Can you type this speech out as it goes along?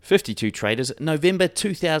52 Traders, November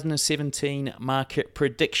 2017 market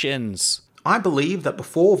predictions. I believe that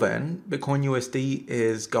before then, Bitcoin USD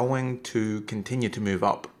is going to continue to move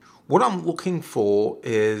up. What I'm looking for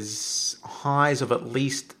is highs of at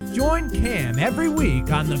least... Join Cam every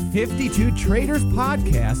week on the 52 Traders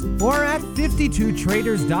podcast or at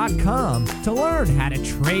 52traders.com to learn how to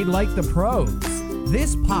trade like the pros.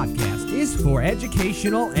 This podcast is for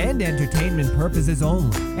educational and entertainment purposes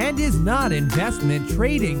only and is not investment,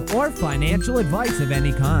 trading, or financial advice of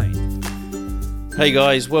any kind. Hey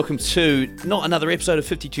guys, welcome to not another episode of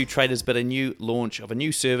 52 Traders, but a new launch of a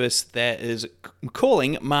new service that is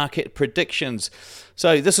calling Market Predictions.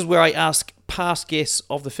 So this is where I ask past guests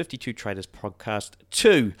of the 52 Traders podcast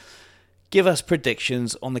to give us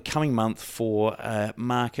predictions on the coming month for a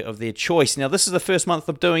market of their choice. Now, this is the first month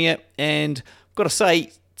of doing it, and I've got to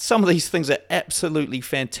say, some of these things are absolutely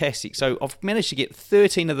fantastic. So I've managed to get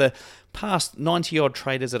 13 of the past 90-odd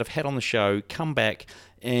traders that I've had on the show come back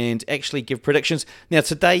and actually give predictions. Now,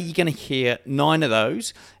 today you're going to hear 9 of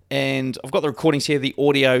those, and I've got the recordings here, the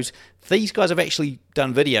audios. These guys have actually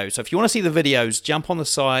done videos. So if you want to see the videos, jump on the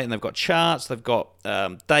site, and they've got charts, they've got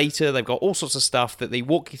data, they've got all sorts of stuff that they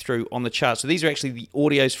walk you through on the chart. So these are actually the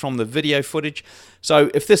audios from the video footage. So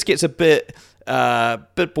if this gets a bit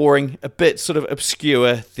boring, a bit sort of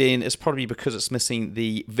obscure, then it's probably because it's missing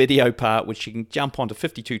the video part, which you can jump onto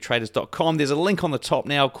 52traders.com. There's a link on the top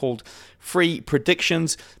now called Free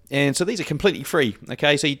Predictions, and so these are completely free,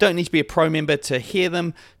 okay? So you don't need to be a pro member to hear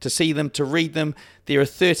them, to see them, to read them. There are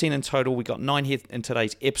 13 in total. We got 9 here in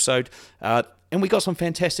today's episode, and we got some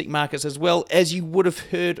fantastic markets as well. As you would have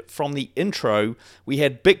heard from the intro, we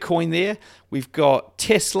had Bitcoin there, we've got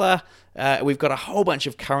Tesla, we've got a whole bunch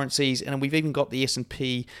of currencies, and we've even got the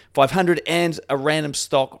S&P 500 and a random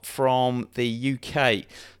stock from the UK.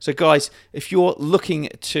 So guys, if you're looking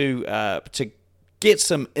to get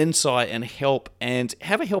some insight and help and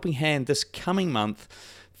have a helping hand this coming month,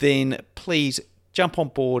 then please jump on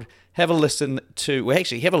board, have a listen to, well,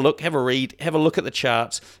 actually have a look, have a read, have a look at the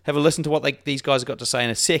charts, have a listen to what these guys have got to say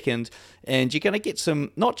in a second, and you're going to get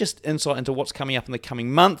some, not just insight into what's coming up in the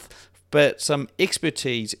coming month, but some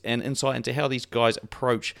expertise and insight into how these guys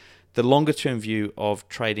approach the longer term view of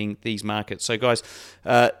trading these markets. So guys,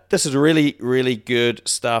 this is really, really good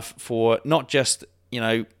stuff for not just,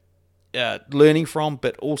 learning from,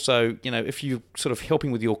 but also, if you're sort of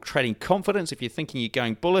helping with your trading confidence, if you're thinking you're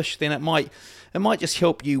going bullish, then it might just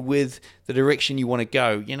help you with the direction you want to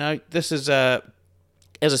go. This is, as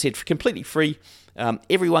I said, completely free.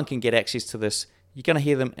 Everyone can get access to this. You're going to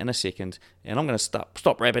hear them in a second, and I'm going to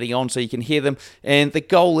stop rabbiting on so you can hear them. And the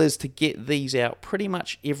goal is to get these out pretty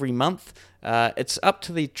much every month. It's up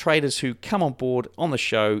to the traders who come on board on the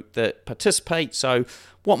show that participate. So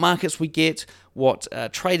what markets we get, what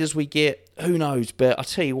traders we get, who knows? But I'll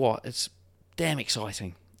tell you what, it's damn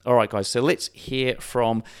exciting. All right, guys, so let's hear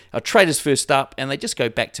from our traders first up, and they just go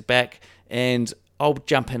back to back, and I'll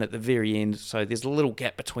jump in at the very end. So there's a little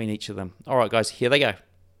gap between each of them. All right, guys, here they go.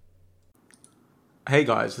 Hey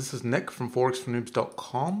guys, this is Nick from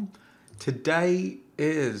ForexForNoobs.com. Today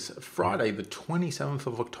is Friday, the 27th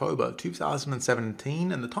of October,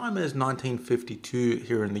 2017, and the time is 1952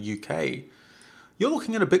 here in the UK. You're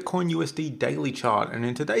looking at a Bitcoin USD daily chart, and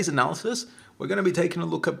in today's analysis, we're going to be taking a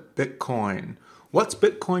look at Bitcoin. What's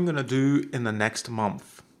Bitcoin going to do in the next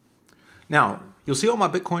month? Now, you'll see on my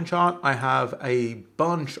Bitcoin chart, I have a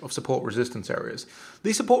bunch of support resistance areas.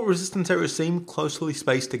 These support resistance areas seem closely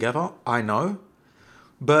spaced together, I know.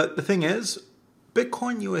 But the thing is,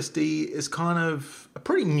 Bitcoin USD is kind of a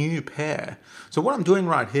pretty new pair. So what I'm doing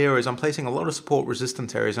right here is I'm placing a lot of support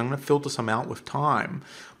resistance areas. I'm going to filter some out with time.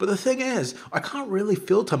 But the thing is, I can't really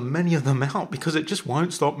filter many of them out because it just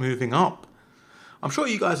won't stop moving up. I'm sure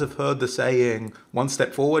you guys have heard the saying, 1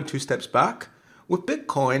 step forward, 2 steps back. With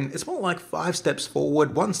Bitcoin, it's more like 5 steps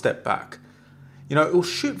forward, 1 step back. It'll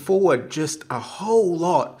shoot forward just a whole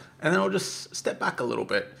lot, and then it'll just step back a little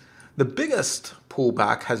bit. The biggest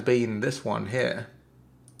pullback has been this one here.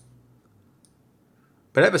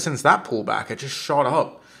 But ever since that pullback, it just shot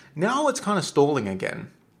up. Now it's kind of stalling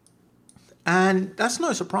again. And that's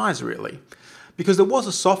no surprise, really. Because there was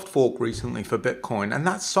a soft fork recently for Bitcoin. And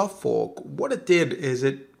that soft fork, what it did is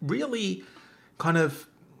it really kind of...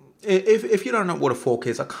 If you don't know what a fork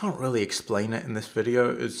is, I can't really explain it in this video.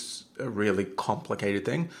 It's a really complicated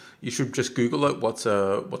thing. You should just Google it. What's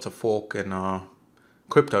a fork in...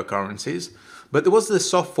 cryptocurrencies. But there was this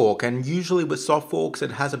soft fork, and usually with soft forks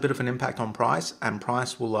it has a bit of an impact on price, and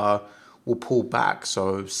price will pull back,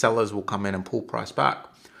 so sellers will come in and pull price back.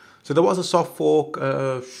 So there was a soft fork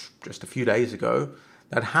just a few days ago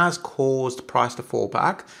that has caused price to fall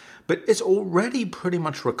back, but it's already pretty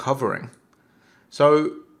much recovering.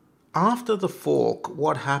 So after the fork,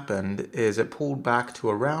 what happened is it pulled back to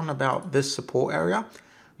around about this support area,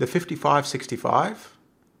 the 55.65.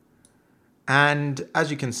 And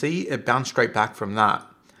as you can see, it bounced straight back from that.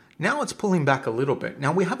 Now it's pulling back a little bit.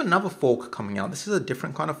 Now we have another fork coming out. This is a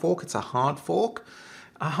different kind of fork. It's a hard fork.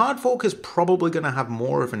 A hard fork is probably going to have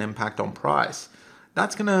more of an impact on price.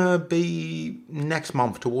 That's going to be next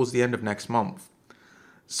month, towards the end of next month.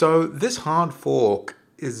 So this hard fork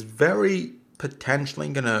is very potentially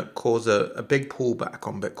going to cause a big pullback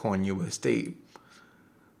on Bitcoin USD.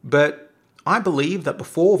 But I believe that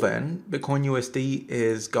before then, Bitcoin USD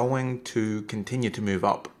is going to continue to move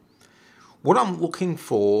up. What I'm looking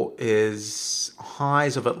for is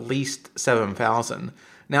highs of at least 7,000.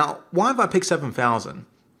 Now, why have I picked 7,000?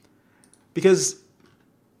 Because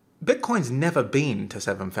Bitcoin's never been to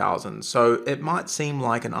 7,000, so it might seem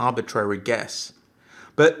like an arbitrary guess.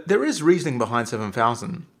 But there is reasoning behind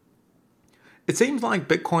 7,000. It seems like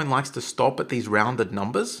Bitcoin likes to stop at these rounded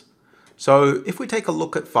numbers. So if we take a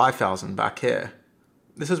look at 5,000 back here,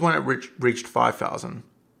 this is when it reached 5,000.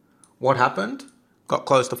 What happened? Got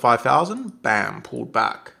close to 5,000, bam, pulled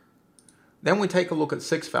back. Then we take a look at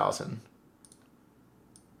 6,000.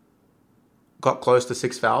 Got close to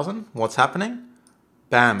 6,000, what's happening?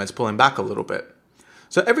 Bam, it's pulling back a little bit.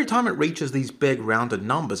 So every time it reaches these big rounded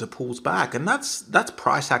numbers, it pulls back. And that's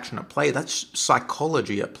price action at play, that's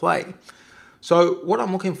psychology at play. So what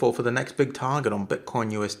I'm looking for the next big target on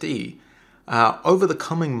Bitcoin USD over the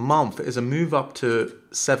coming month is a move up to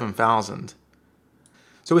 7,000.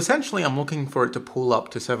 So essentially, I'm looking for it to pull up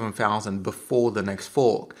to 7,000 before the next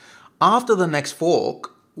fork. After the next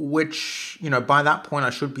fork, which, by that point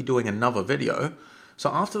I should be doing another video.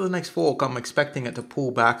 So after the next fork, I'm expecting it to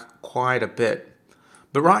pull back quite a bit.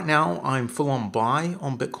 But right now, I'm full on buy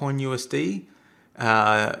on Bitcoin USD.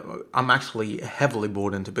 I'm actually heavily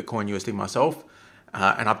bought into Bitcoin USD myself.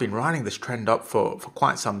 And I've been riding this trend up for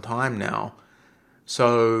quite some time now.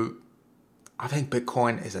 So I think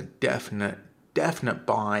Bitcoin is a definite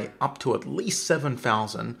buy up to at least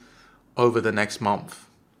 7,000 over the next month.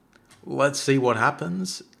 Let's see what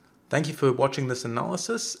happens. Thank you for watching this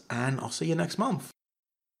analysis, and I'll see you next month.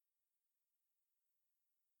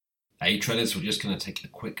 Hey traders, we're just going to take a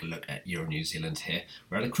quick look at Euro New Zealand here.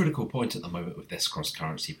 We're at a critical point at the moment with this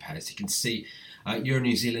cross-currency pair. As you can see, Euro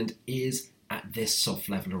New Zealand is at this soft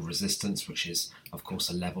level of resistance, which is, of course,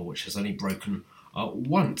 a level which has only broken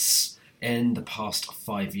once in the past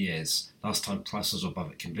 5 years. Last time price was above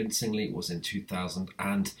it convincingly was in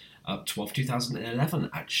 2011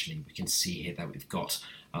 actually. We can see here that we've got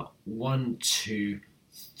 1, 2,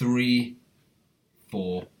 3,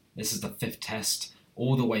 4. This is the fifth test,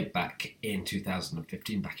 all the way back in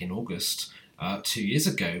 2015, back in August. 2 years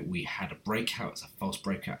ago, we had a breakout. It's a false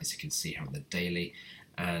breakout, as you can see here on the daily,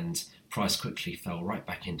 and price quickly fell right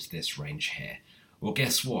back into this range here. Well,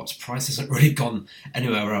 guess what? Price hasn't really gone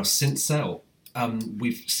anywhere else since then.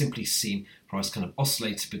 We've simply seen price kind of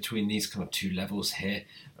oscillate between these kind of two levels here,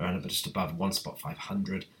 around just above 1 spot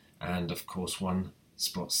 500 and of course 1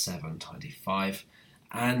 spot 725.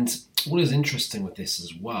 And what is interesting with this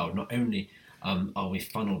as well, not only are we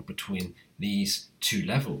funneled between these two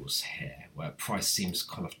levels here, where price seems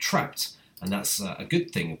kind of trapped, and that's a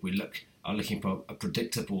good thing if we are looking for a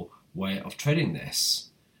predictable way of trading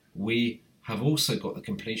this. We have also got the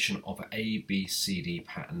completion of an ABCD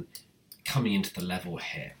pattern coming into the level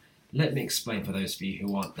here. Let me explain for those of you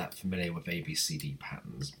who aren't that familiar with ABCD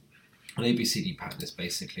patterns. An ABCD pattern is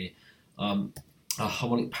basically a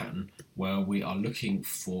harmonic pattern where we are looking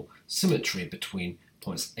for symmetry between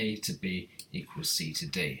points A to B equals C to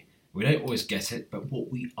D. We don't always get it, but what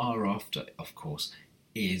we are after, of course,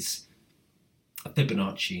 is a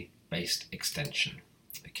Fibonacci-based extension.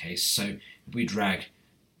 Okay, so if we drag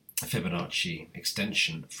a Fibonacci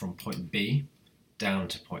extension from point B down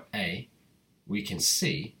to point A, we can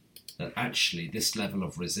see that actually this level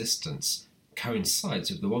of resistance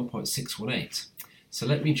coincides with the 1.618. So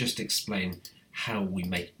let me just explain how we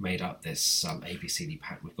made up this ABCD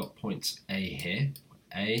pattern. We've got point A here,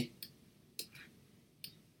 A,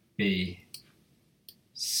 B,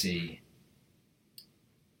 C,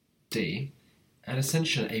 D, and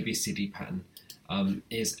essentially an ABCD pattern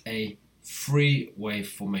is a free wave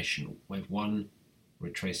formation. Wave 1,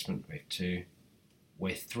 retracement, wave 2,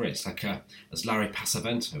 wave 3. It's like as Larry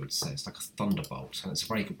Passavento would say, it's like a thunderbolt, and it's a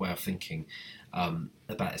very good way of thinking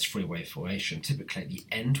about its free wave formation. Typically at the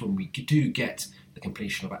end, when we do get the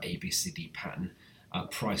completion of our ABCD pattern,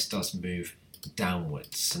 price does move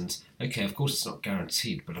downwards. And okay, of course it's not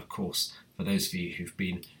guaranteed, but of course for those of you who've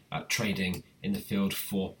been trading in the field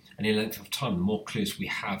for any length of time. The more clues we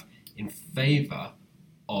have in favour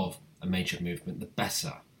of a major movement, the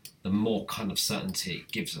better. The more kind of certainty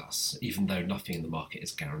it gives us, even though nothing in the market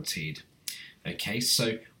is guaranteed. Okay,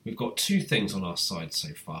 so we've got two things on our side so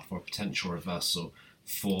far for a potential reversal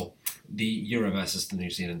for the euro versus the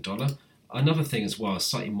New Zealand dollar. Another thing as well is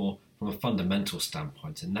slightly more from a fundamental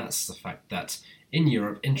standpoint, and that's the fact that in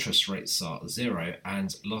Europe interest rates are 0,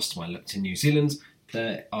 and last time I looked in New Zealand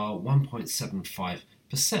they are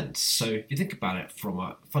 1.75%. So if you think about it from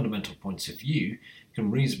a fundamental point of view, you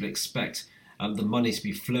can reasonably expect the money to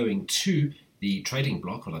be flowing to the trading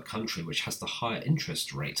bloc or the country which has the higher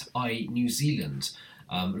interest rate, i.e. New Zealand,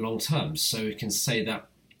 long term. So we can say that,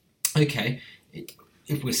 okay,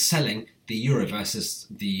 if we're selling the euro versus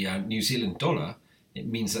the New Zealand dollar, it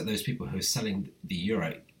means that those people who are selling the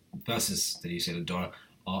euro versus the New Zealand dollar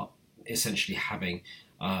are essentially having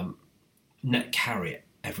net carry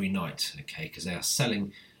every night, okay, because they are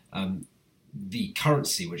selling the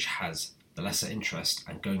currency which has the lesser interest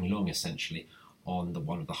and going long essentially on the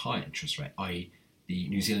one of the high interest rate, i.e. the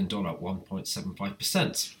New Zealand dollar at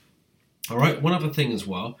 1.75%. All right, one other thing as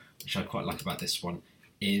well, which I quite like about this one,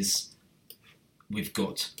 is we've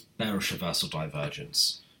got bearish reversal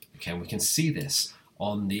divergence. Okay, and we can see this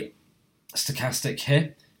on the stochastic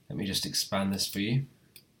here. Let me just expand this for you.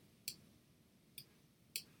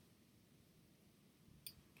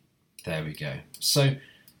 There we go. So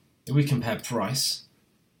if we compare price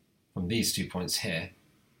from these 2 points here,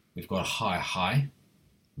 we've got a higher high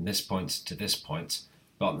from this point to this point,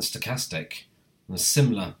 but on the stochastic, on the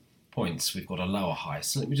similar points, we've got a lower high.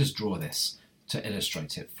 So let me just draw this to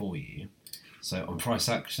illustrate it for you. So on price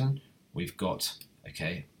action, we've got,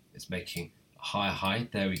 okay, it's making a higher high,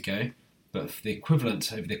 there we go, but for the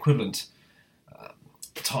equivalent, over the equivalent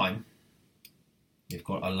time, we've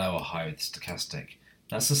got a lower high with the stochastic.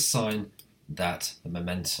 That's a sign that the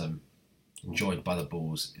momentum enjoyed by the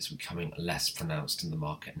bulls is becoming less pronounced in the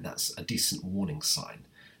market, and that's a decent warning sign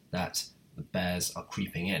that the bears are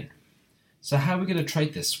creeping in. So how are we going to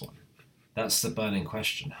trade this one? That's the burning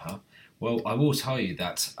question, huh? Well, I will tell you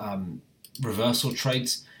that reversal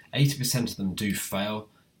trades, 80% of them do fail.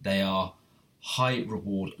 They are high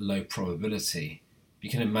reward, low probability. You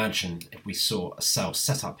can imagine if we saw a sell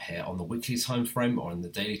set up here on the weekly time frame or in the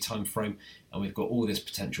daily time frame, and we've got all this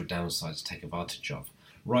potential downside to take advantage of.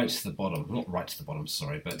 Right to the bottom, not right to the bottom,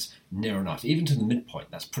 sorry, but near enough, even to the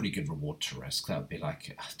midpoint, that's pretty good reward to risk. That would be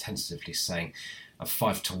like tentatively saying a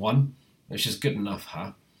 5-to-1, which is good enough,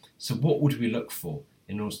 huh? So what would we look for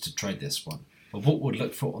in order to trade this one? Well, what we'd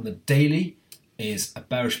look for on the daily is a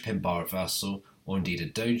bearish pin bar reversal, or indeed a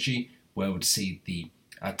doji, where we'd see the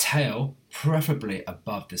tail preferably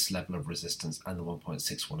above this level of resistance and the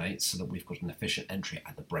 1.618, so that we've got an efficient entry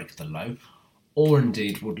at the break of the low, or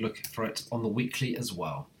indeed would look for it on the weekly as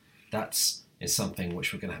well. That is something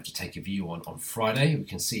which we're going to have to take a view on Friday. We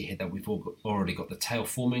can see here that we've already got the tail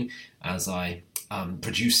forming as I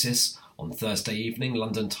produce this on Thursday evening,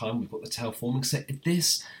 London time. We've got the tail forming. So if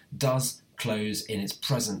this does close in its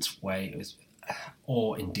present way,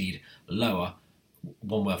 or indeed lower,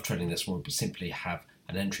 one way of trading this one would simply have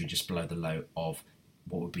an entry just below the low of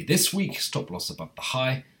what would be this week, stop loss above the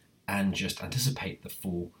high, and just anticipate the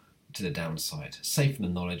fall to the downside. Safe in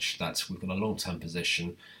the knowledge that we've got a long-term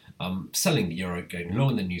position, selling the euro, going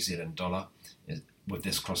long in the New Zealand dollar with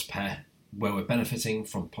this cross pair, where we're benefiting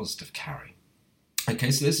from positive carry.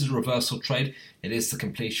 Okay, so this is a reversal trade. It is the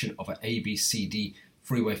completion of an ABCD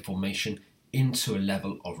three-way formation into a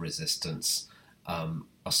level of resistance, a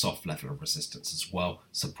soft level of resistance as well,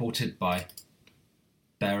 supported by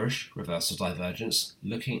bearish reversal divergence,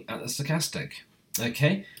 looking at the stochastic.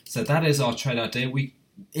 Okay, so that is our trade idea.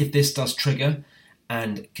 If this does trigger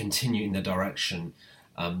and continue in the direction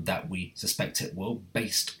that we suspect it will,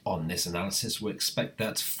 based on this analysis, we expect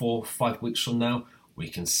that 4 or 5 weeks from now, we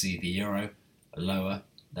can see the euro lower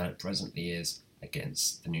than it presently is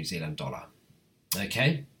against the New Zealand dollar.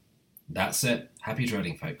 Okay, that's it. Happy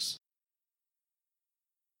trading, folks.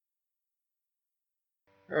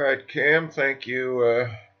 All right, Cam, thank you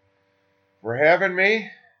for having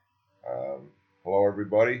me. Hello,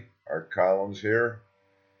 everybody. Art Collins here.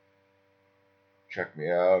 Check me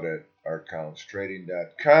out at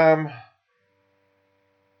artcollinstrading.com.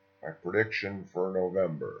 My prediction for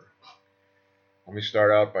November. Let me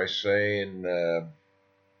start out by saying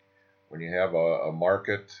when you have a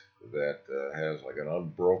market that has like an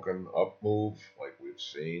unbroken up move like we've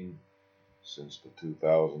seen since the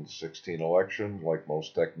 2016 election, like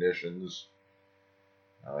most technicians,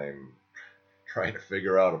 I'm trying to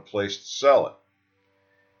figure out a place to sell it.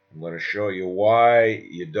 I'm going to show you why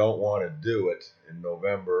you don't want to do it in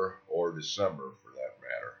November or December for that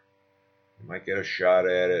matter. You might get a shot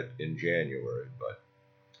at it in January, but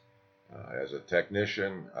as a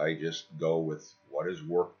technician, I just go with what has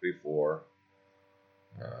worked before,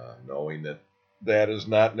 knowing that that is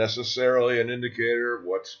not necessarily an indicator of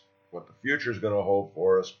what the future is going to hold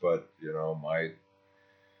for us. But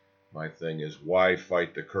my thing is, why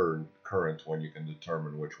fight the current when you can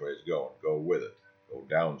determine which way it's going? Go with it. Go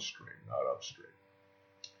downstream, not upstream.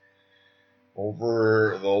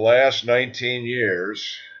 Over the last 19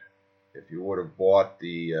 years, if you would have bought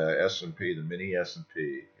the S&P, the mini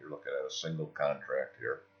S&P, you're looking at a single contract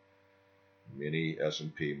here, mini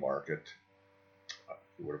S&P market.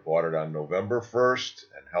 You would have bought it on November 1st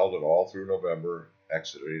and held it all through November,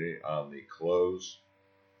 exiting on the close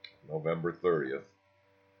November 30th.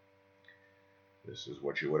 This is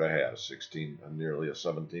what you would have had, nearly a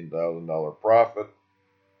 $17,000 profit.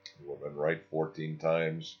 You would have been right 14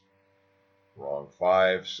 times, wrong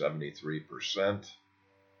 5, 73%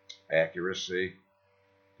 accuracy.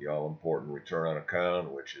 The all-important return on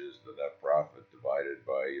account, which is the net profit divided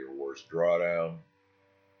by your worst drawdown.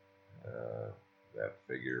 That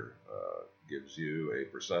figure gives you a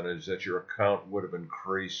percentage that your account would have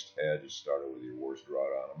increased had you started with your worst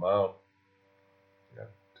drawdown amount.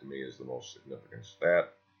 That, to me, is the most significant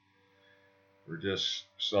stat. For just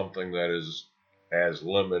something that is as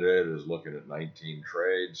limited as looking at 19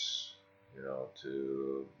 trades,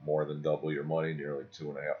 to more than double your money, nearly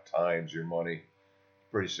 2.5 times your money,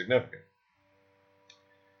 pretty significant.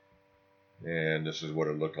 And this is what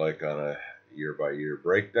it looked like on a year-by-year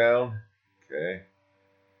breakdown. Okay,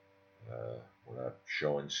 we're not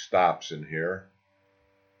showing stops in here.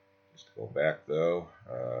 Just to go back though,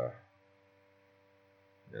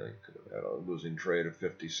 you could have had a losing trade of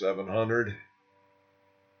 5,700.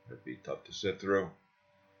 That'd be tough to sit through.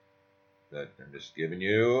 That I'm just giving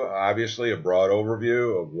you, obviously, a broad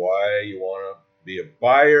overview of why you want to be a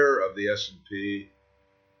buyer of the S&P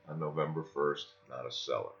on November 1st, not a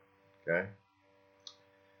seller. Okay.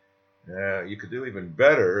 You could do even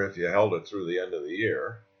better if you held it through the end of the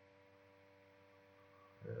year.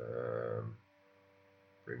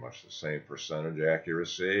 Pretty much the same percentage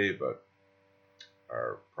accuracy, but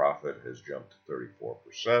our profit has jumped to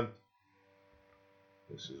 34%.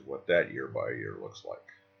 This is what that year by year looks like.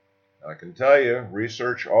 I can tell you,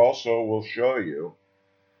 research also will show you,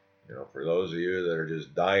 for those of you that are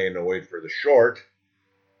just dying to wait for the short,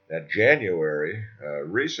 that January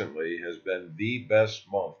recently has been the best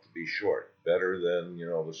month to be short, better than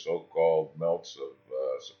the so-called melts of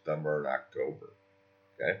September and October.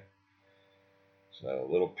 Okay, so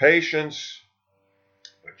a little patience,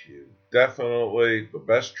 but you definitely, the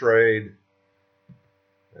best trade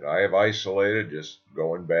that I have isolated, just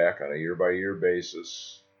going back on a year-by-year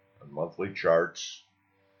basis on monthly charts,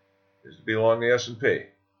 is to be long the S&P.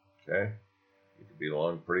 Okay, you can be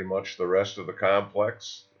long pretty much the rest of the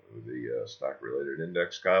complex, the stock-related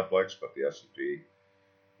index complex, but the S&P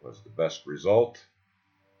was the best result.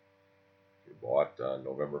 You bought on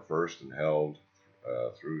November 1st and held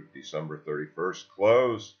through December 31st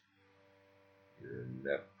close. Your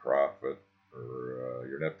net profit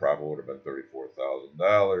would have been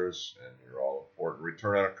 $34,000, and your all-important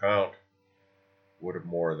return on account would have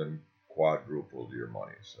more than quadrupled your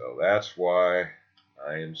money. So that's why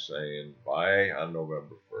I am saying buy on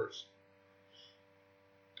November 1st.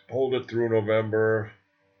 Hold it through November,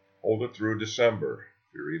 hold it through December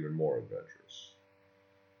if you're even more adventurous.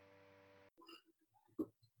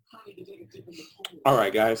 All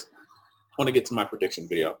right, guys. I want to get to my prediction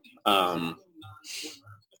video.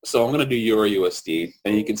 So I'm going to do EURUSD,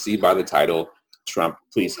 and you can see by the title, Trump,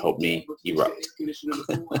 please help me erupt.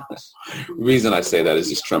 The reason I say that is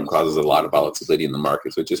just Trump causes a lot of volatility in the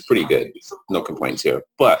markets, which is pretty good. No complaints here.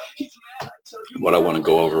 But what I want to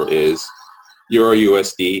go over is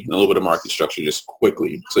EURUSD and a little bit of market structure just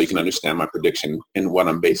quickly so you can understand my prediction and what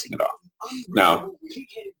I'm basing it off. Now,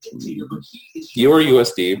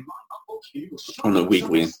 EURUSD on the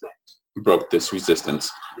weekly broke this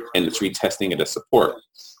resistance and it's retesting it as support.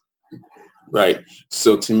 Right.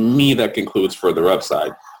 So to me, that concludes further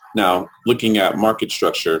upside. Now, looking at market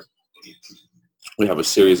structure, we have a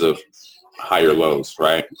series of higher lows,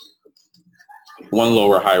 right? One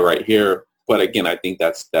lower high right here. But again, I think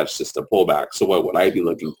that's just a pullback. So what would I be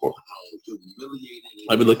looking for?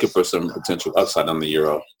 I'd be looking for some potential upside on the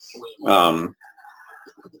euro. Let's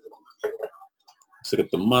look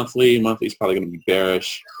at the monthly. Monthly is probably going to be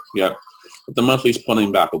bearish. Yep. But the monthly is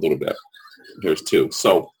pulling back a little bit. Here's two.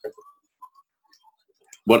 So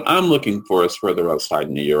what I'm looking for is further upside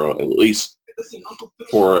in the euro, at least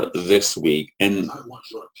for this week, and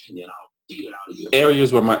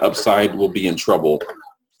areas where my upside will be in trouble,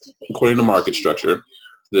 according to market structure,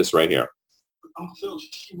 this right here.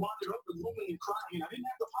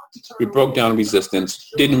 We broke down resistance,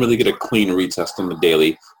 didn't really get a clean retest on the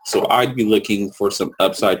daily, so I'd be looking for some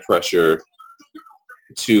upside pressure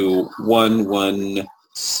to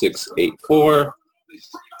 11684,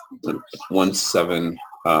 17.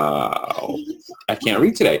 I can't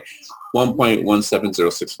read today.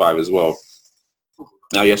 1.17065 as well.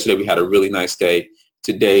 Now, yesterday we had a really nice day.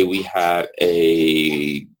 Today we had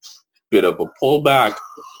a bit of a pullback,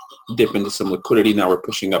 dip into some liquidity. Now we're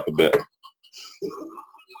pushing up a bit.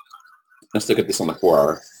 Let's look at this on the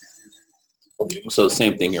 4-hour. So the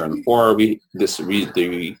same thing here on the 4-hour.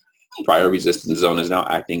 The prior resistance zone is now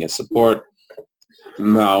acting as support.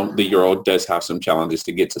 Now the euro does have some challenges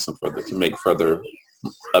to get to make further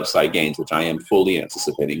upside gains, which I am fully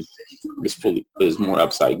anticipating. There's more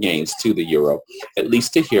upside gains to the euro, at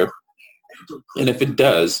least to here. And if it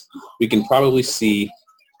does, we can probably see,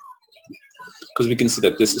 because we can see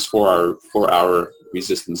that this is 4-hour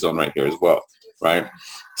resistance zone right here as well, right?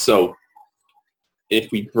 So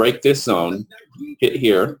if we break this zone, hit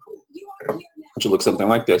here, which will look something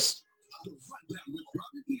like this,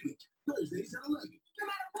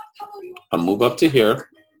 I'll move up to here,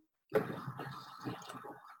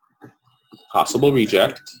 possible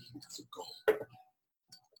reject,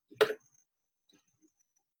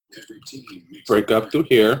 break up through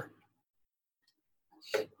here,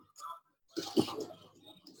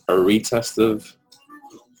 a retest of,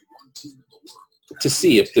 to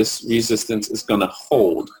see if this resistance is going to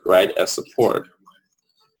hold, right, as support.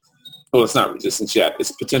 Well, it's not resistance yet.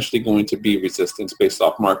 It's potentially going to be resistance based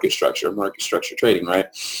off market structure trading, right?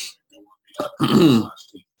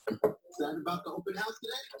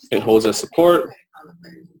 It holds as support,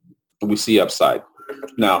 and we see upside.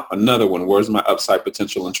 Now, another one, where's my upside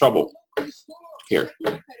potential in trouble? Here.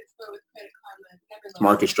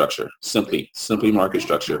 Market structure, simply market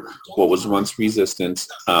structure. What was once resistance,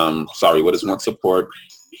 what is once support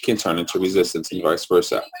can turn into resistance and vice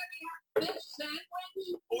versa.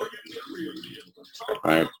 All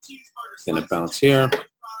right, then a bounce here,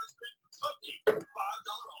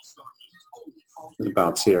 and a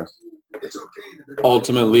bounce here.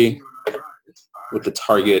 Ultimately, with the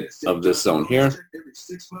target of this zone here,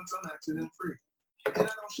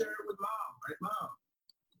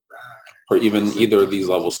 or even either of these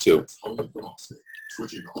levels too.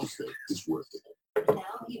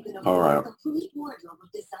 All right.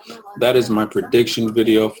 That is my prediction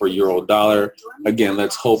video for euro dollar. Again,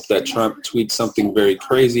 let's hope that Trump tweets something very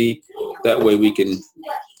crazy. That way we can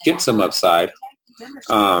get some upside.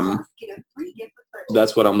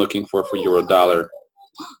 That's what I'm looking for euro dollar.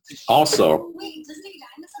 Also,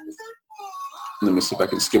 let me see if I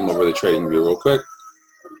can skim over the trading view real quick.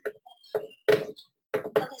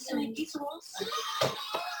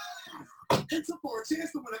 It's a for a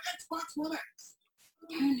chance to win an Xbox One X.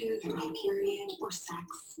 Who knew that my period or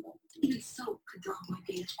sex, even soap, could drop my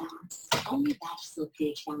pH balance? Only Vagisil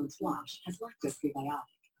pH Balance Wash has lactose prebiotic.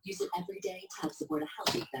 Use it every day to help support a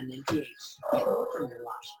healthy feminine pH. Get more from your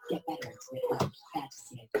wash. Get better with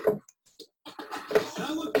Vagisil.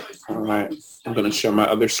 All right, I'm going to show my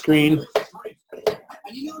other screen. And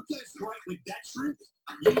you know what tastes right with that shrimp?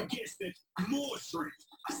 You guessed it, more shrimp.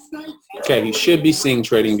 Okay, you should be seeing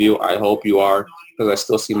TradingView. I hope you are, because I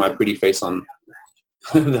still see my pretty face on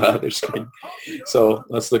the other screen. So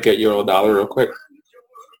let's look at euro dollar real quick.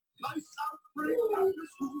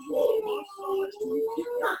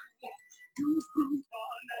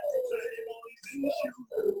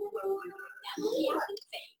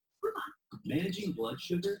 Managing blood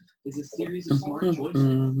sugar is a series of smart choices.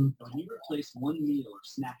 When you replace one meal or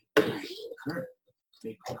snack with current,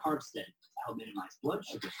 make carb steady to help minimize blood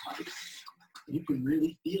sugar spikes, you can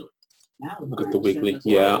really feel it. Now, look at the weekly.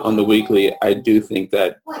 Yeah, on the weekly, I do think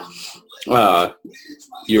that Euro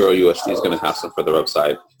USD is going to have some further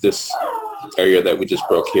upside. This area that we just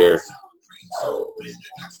broke here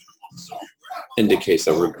indicates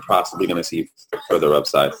that we're possibly going to see further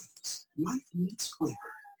upside.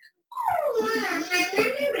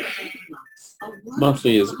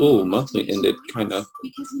 Monthly is, monthly ended kind of,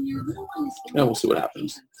 yeah, we'll see what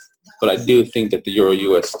happens. But I do think that the Euro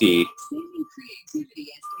USD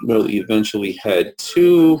will eventually head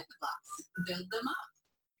to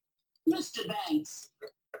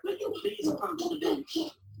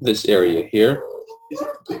this area here.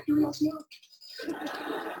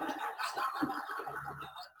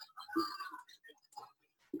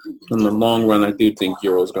 In the long run, I do think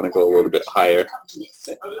Euro is going to go a little bit higher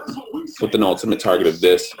with an ultimate target of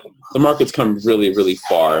this. the market's come really, really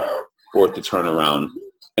far for it to turn around.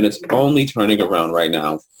 And it's only turning around right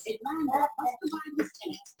now.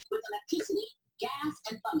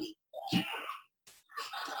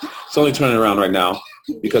 It's only turning around right now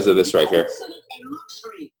because of this right here.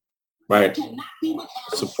 Right?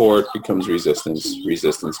 Support becomes resistance.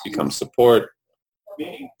 Resistance becomes support.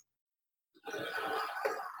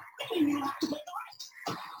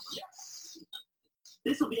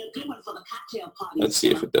 Let's see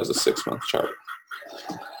if it does a 6-month chart.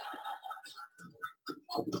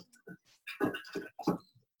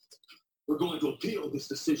 We're going to appeal this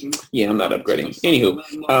decision. Yeah, I'm not upgrading. Anywho,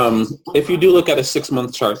 if you do look at a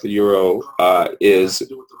 6-month chart, the euro is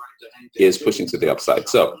pushing to the upside.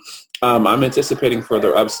 So I'm anticipating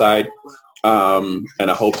further upside, and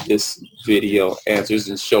I hope this video answers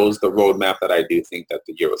and shows the roadmap that I do think that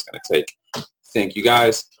the euro is going to take. Thank you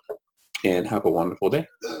guys, and have a wonderful day.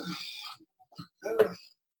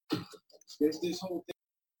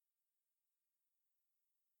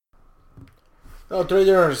 Hello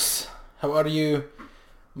traders, how are you?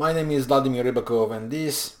 My name is Vladimir Rybakov and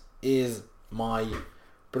this is my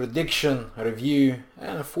prediction, review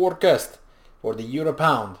and forecast for the Euro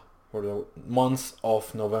Pound for the month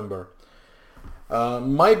of November.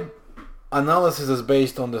 My analysis is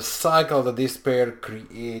based on the cycle that this pair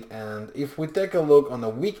create, and if we take a look on a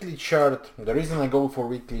weekly chart, the reason I go for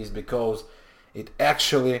weekly is because it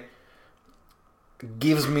actually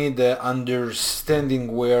gives me the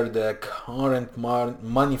understanding where the current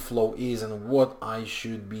money flow is and what I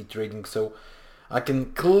should be trading. So I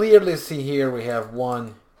can clearly see here we have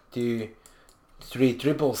 1, 2, 3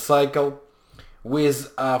 triple cycle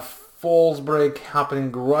with a false break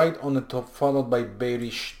happening right on the top, followed by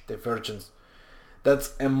bearish divergence.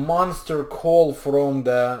 That's a monster call from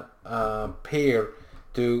the pair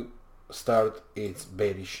to start its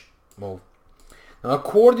bearish move. Now,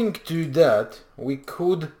 according to that, we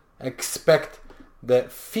could expect the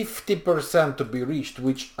 50% to be reached,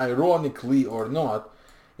 which ironically or not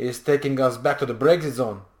is taking us back to the Brexit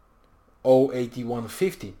zone,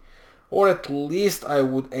 08150, or at least I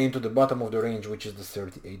would aim to the bottom of the range, which is the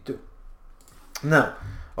 38.2. Now,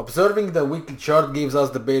 observing the weekly chart gives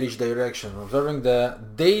us the bearish direction. Observing the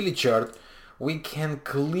daily chart, we can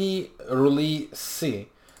clearly see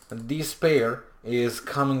that this pair is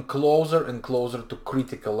coming closer and closer to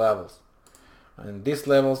critical levels, and these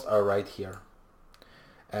levels are right here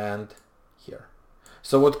and here.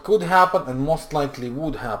 So what could happen, and most likely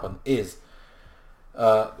would happen, is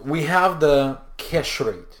we have the cash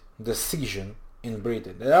rate decision in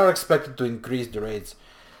Britain. They are expected to increase the rates.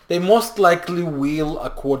 They most likely will,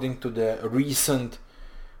 according to the recent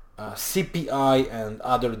CPI and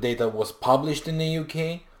other data was published in the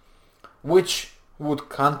UK, which would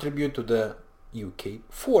contribute to the UK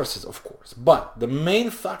forces, of course. But the main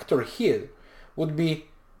factor here would be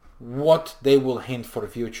what they will hint for the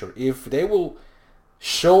future. If they will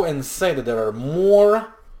show and say that there are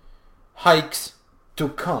more hikes to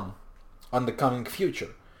come on the coming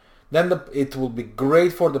future, then it will be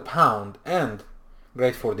great for the pound and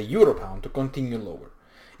great for the euro pound to continue lower.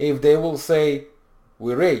 If they will say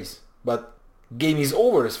we raise but game is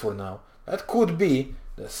over as for now, that could be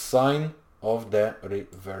the sign of the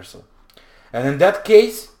reversal. And in that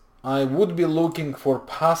case, I would be looking for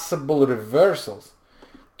possible reversals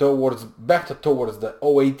towards the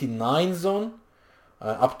 089 zone,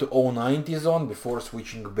 up to 090 zone before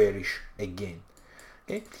switching bearish again.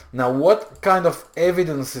 Okay. Now, what kind of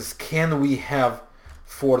evidences can we have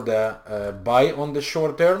for the buy on the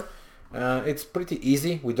short term? It's pretty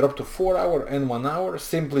easy. We drop to 4 hour and 1 hour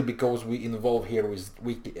simply because we involve here with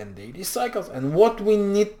weekly and daily cycles. And what we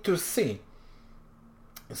need to see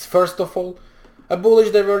is, first of all, a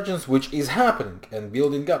bullish divergence, which is happening and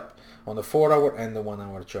building up on the 4 hour and the 1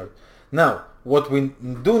 hour chart. Now, what we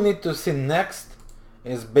do need to see next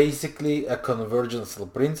is basically a convergence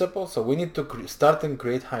principle. So we need to start and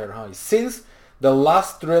create higher highs. Since the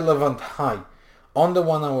last relevant high on the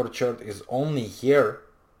 1 hour chart is only here,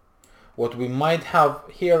 what we might have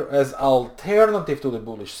here as alternative to the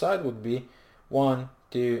bullish side would be 1,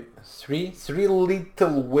 2, 3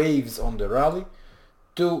 little waves on the rally,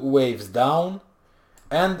 2 waves down,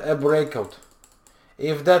 and a breakout.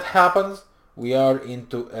 If that happens, we are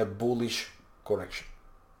into a bullish correction.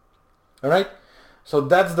 Alright, so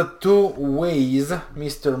that's the 2 ways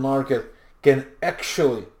Mr. Market can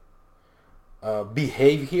actually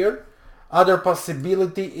behave here. Other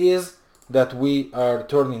possibility is that we are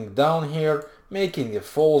turning down here, making a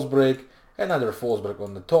false break, another false break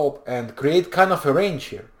on the top, and create kind of a range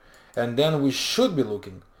here. And then we should be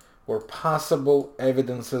looking for possible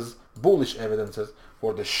evidences, bullish evidences,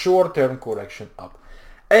 for the short-term correction up.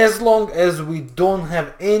 As long as we don't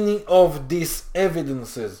have any of these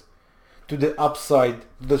evidences to the upside,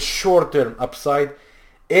 the short-term upside,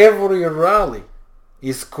 every rally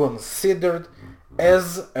is considered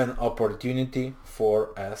as an opportunity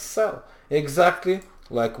for a sell. Exactly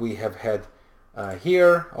like we have had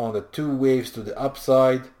here on the two waves to the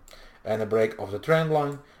upside and a break of the trend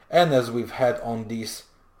line, and as we've had on this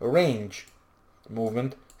range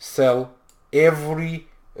movement, sell every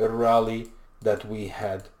rally that we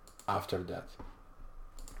had after that.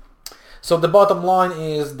 So the bottom line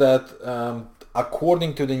is that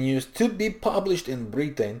according to the news to be published in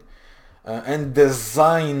Britain and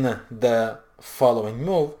design the following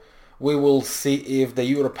move, we will see if the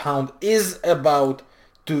euro pound is about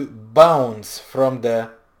to bounce from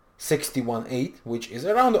the 61.8, which is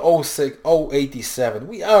around 0.87.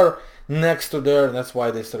 We are next to there, and that's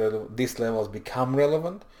why these levels become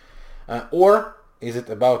relevant. Or is it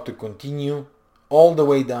about to continue all the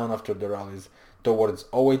way down after the rallies towards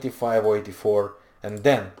 0.85, 0.84, and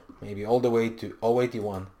then maybe all the way to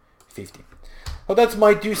 0.81.50. So that's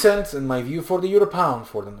my 2 cents and my view for the euro pound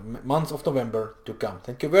for the month of November to come.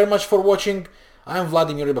 Thank you very much for watching. I'm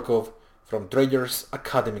Vladimir Rybakov from Traders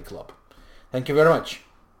Academy Club. Thank you very much.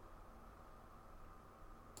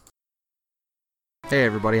 Hey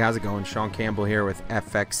everybody, how's it going? Sean Campbell here with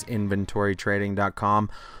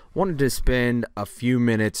FXinventoryTrading.com. Wanted to spend a few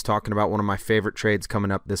minutes talking about one of my favorite trades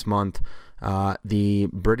coming up this month, the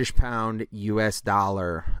British Pound US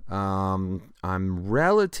Dollar. I'm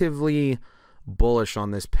relatively bullish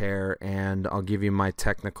on this pair, and I'll give you my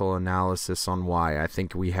technical analysis on why. I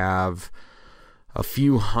think we have a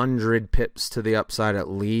few hundred pips to the upside at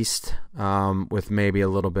least, with maybe a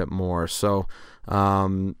little bit more. So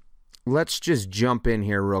let's just jump in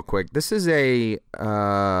here real quick. This is a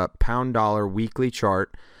pound dollar weekly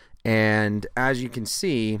chart, and as you can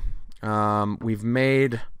see, we've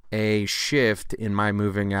made a shift in my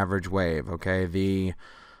moving average wave. Okay, the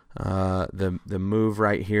move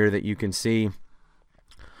right here that you can see,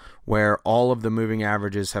 where all of the moving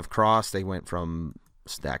averages have crossed. They went from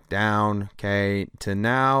stacked down, okay, to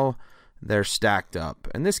now they're stacked up,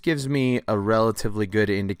 and this gives me a relatively good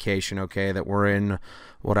indication, okay, that we're in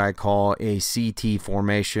what I call a CT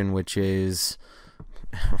formation, which is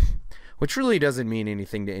which really doesn't mean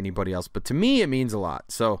anything to anybody else, but to me it means a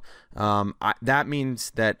lot. So that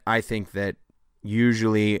means that I think that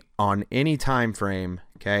usually on any time frame,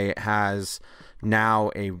 okay, it has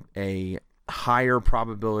now a higher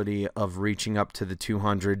probability of reaching up to the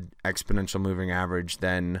 200 exponential moving average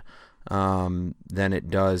than it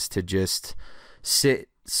does to just sit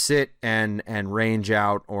and range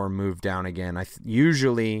out or move down again.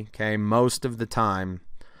 Usually, okay, most of the time,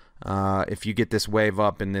 if you get this wave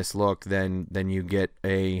up in this look, then you get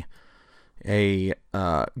a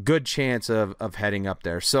good chance of heading up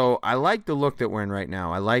there. So I like the look that we're in right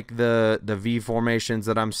now. I like the V formations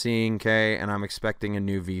that I'm seeing, okay, and I'm expecting a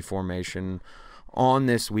new V formation on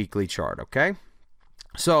this weekly chart, okay?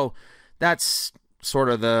 So that's sort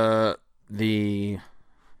of the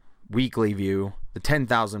weekly view, the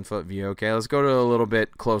 10,000 foot view, okay? Let's go to a little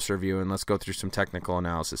bit closer view and let's go through some technical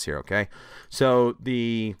analysis here, okay? So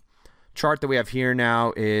the chart that we have here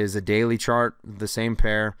now is a daily chart, the same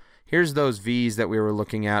pair. Here's those V's that we were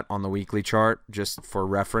looking at on the weekly chart, just for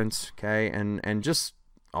reference, okay? And just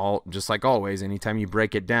like always, anytime you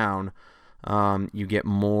break it down, you get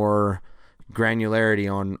more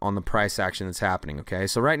granularity on the price action that's happening, okay?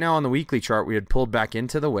 So right now on the weekly chart, we had pulled back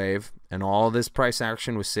into the wave, and all this price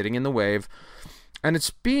action was sitting in the wave, and it's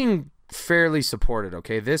being fairly supported,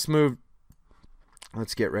 okay? This move,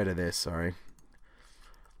 let's get rid of this, sorry.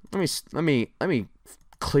 Let me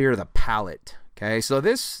clear the palette. Okay, so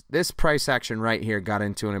this price action right here got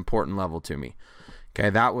into an important level to me. Okay,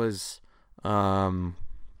 that was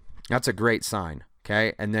that's a great sign.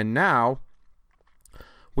 Okay, and then now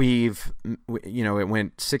it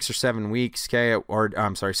went 6 or 7 weeks. Okay, or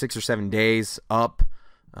I'm sorry, 6 or 7 days up,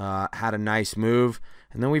 had a nice move,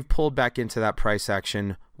 and then we've pulled back into that price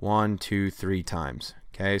action 1, 2, 3 times.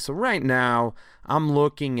 Okay, so right now I'm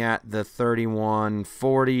looking at the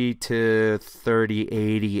 31.40 to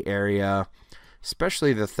 30.80 area,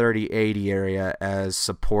 especially the 30.80 area, as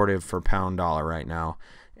supportive for pound dollar right now.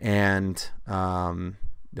 And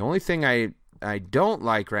the only thing I don't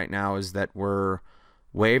like right now is that we're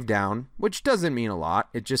wave down, which doesn't mean a lot.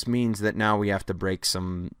 It just means that now we have to break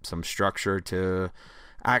some structure to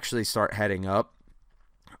actually start heading up.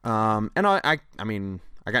 And I mean,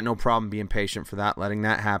 I got no problem being patient for that, letting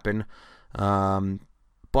that happen.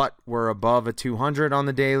 But we're above a 200 on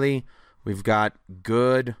the daily. We've got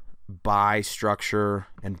good buy structure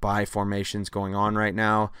and buy formations going on right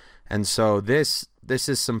now. And so this this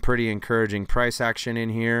is some pretty encouraging price action in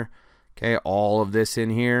here. Okay, all of this in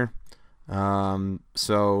here.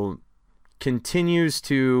 So continues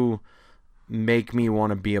to make me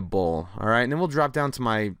want to be a bull. All right, and then we'll drop down to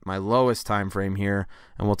my lowest time frame here,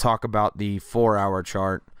 and we'll talk about the 4-hour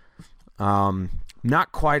chart.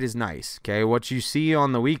 Not quite as nice. Okay, what you see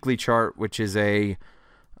on the weekly chart, which is a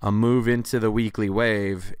move into the weekly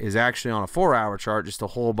wave, is actually on a 4-hour chart just a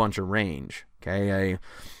whole bunch of range. Okay,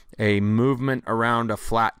 a movement around a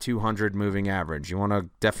flat 200 moving average. You want a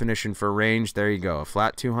definition for range? There you go. A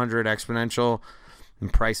flat 200 exponential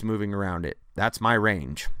and price moving around it. That's my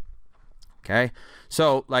range. Okay,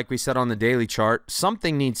 so like we said on the daily chart,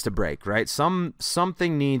 something needs to break, right?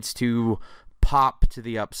 Something needs to pop to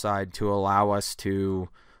the upside to allow us to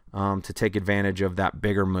take advantage of that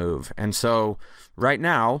bigger move. And so right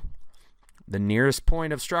now, the nearest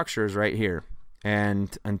point of structure is right here.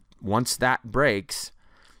 And once that breaks,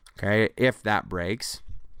 okay, if that breaks,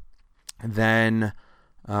 then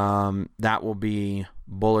that will be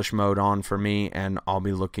bullish mode on for me, and I'll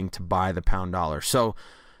be looking to buy the pound dollar. So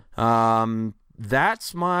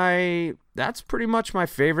that's pretty much my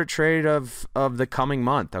favorite trade of the coming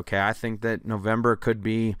month. Okay, I think that November could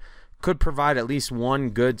provide at least one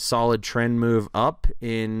good solid trend move up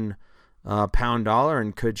in pound dollar,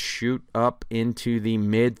 and could shoot up into the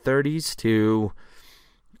mid 30s to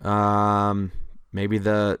maybe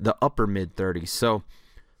the upper mid 30s. So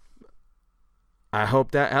I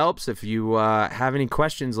hope that helps. If you have any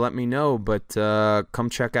questions, let me know, but come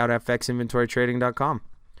check out fxinventorytrading.com.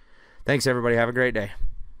 Thanks, everybody. Have a great day.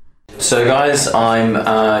 So guys, I'm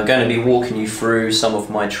going to be walking you through some of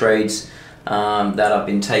my trades that I've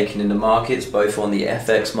been taking in the markets, both on the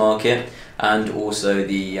FX market and also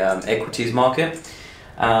the equities market.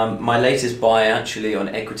 My latest buy actually on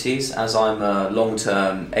equities, as I'm a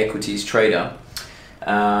long-term equities trader,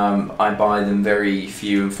 I buy them very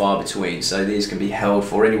few and far between. So these can be held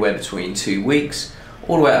for anywhere between 2 weeks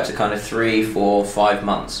all the way up to kind of 3, 4, 5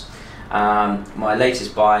 months. My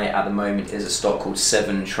latest buy at the moment is a stock called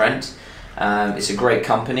Severn Trent. It's a great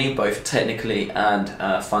company, both technically and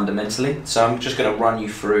fundamentally. So I'm just going to run you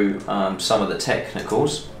through some of the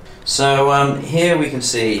technicals. So here we can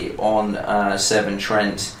see on Severn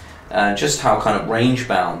Trent just how kind of range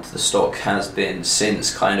bound the stock has been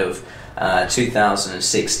since kind of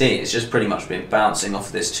 2016. It's just pretty much been bouncing off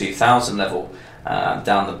of this 2000 level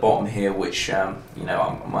down the bottom here, which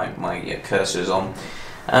my cursor is on.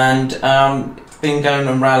 And been going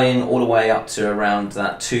and rallying all the way up to around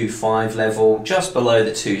that 2.5 level, just below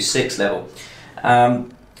the 2.6 level.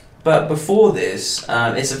 But before this,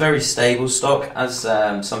 it's a very stable stock, as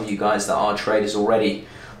some of you guys that are traders already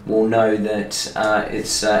will know that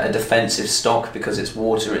it's a defensive stock because it's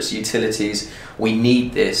water, it's utilities. We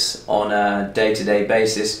need this on a day-to-day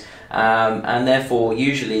basis, and therefore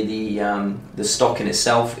usually the stock in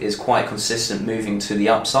itself is quite consistent, moving to the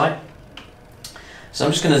upside. So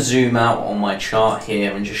I'm just going to zoom out on my chart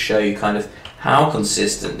here and just show you kind of how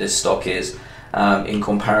consistent this stock is in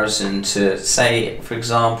comparison to, say, for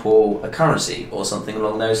example, a currency or something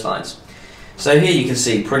along those lines. So here you can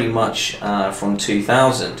see pretty much from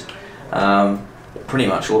 2000, pretty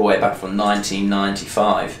much all the way back from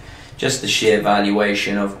 1995, just the sheer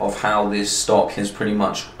valuation of how this stock has pretty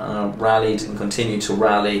much rallied and continued to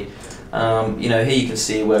rally. Here you can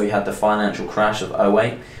see where we had the financial crash of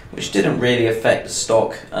 08, which didn't really affect the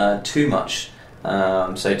stock too much,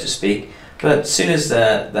 so to speak. But as soon as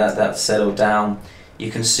that settled down,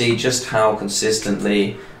 you can see just how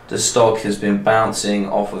consistently the stock has been bouncing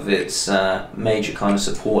off of its major kind of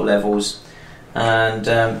support levels and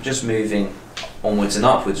just moving onwards and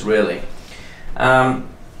upwards, really. In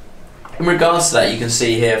regards to that, you can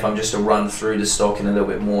see here, if I'm just to run through the stock in a little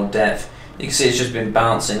bit more depth, you can see it's just been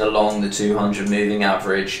bouncing along the 200 moving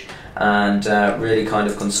average and really kind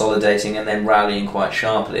of consolidating and then rallying quite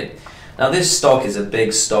sharply. Now this stock is a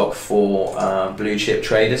big stock for blue chip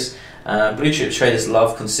traders. Blue chip traders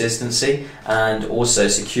love consistency and also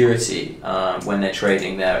security when they're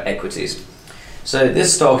trading their equities. So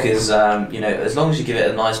this stock is, as long as you give it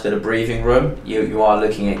a nice bit of breathing room, you are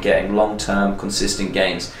looking at getting long-term consistent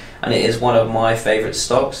gains. And it is one of my favorite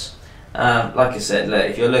stocks. Like I said, look,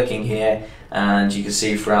 if you're looking here, and you can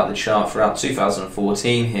see throughout the chart, throughout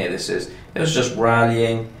 2014 here, it was just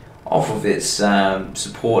rallying off of its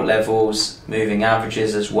support levels, moving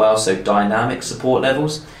averages as well, so dynamic support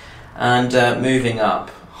levels, and moving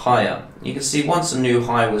up higher. You can see once a new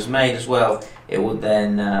high was made as well, it will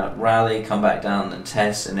then rally, come back down and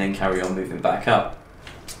test, and then carry on moving back up.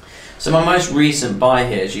 So my most recent buy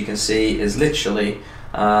here, as you can see, is literally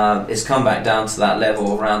it's come back down to that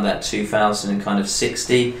level around that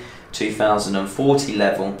 2060 2040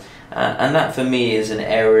 level, and that for me is an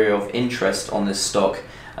area of interest on this stock,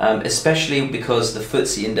 especially because the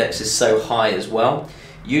FTSE index is so high as well.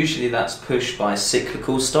 Usually that's pushed by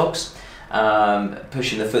cyclical stocks,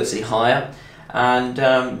 pushing the FTSE higher, and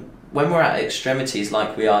when we're at extremities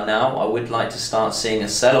like we are now, I would like to start seeing a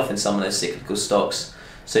sell-off in some of those cyclical stocks,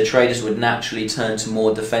 so traders would naturally turn to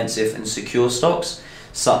more defensive and secure stocks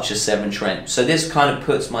such as Severn Trent. So this kind of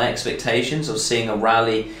puts my expectations of seeing a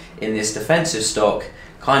rally in this defensive stock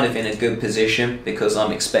kind of in a good position, because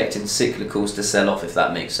I'm expecting cyclicals to sell off, if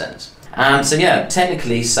that makes sense. So yeah,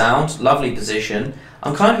 technically sound, lovely position.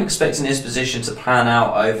 I'm kind of expecting this position to plan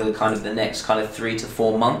out over the next 3 to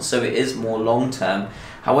 4 months, so it is more long term.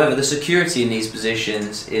 However, the security in these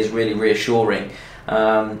positions is really reassuring.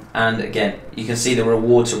 And again, you can see the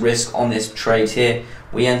reward to risk on this trade here.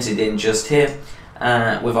 We entered in just here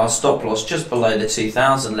with our stop loss just below the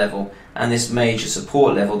 2000 level, and this major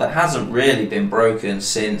support level that hasn't really been broken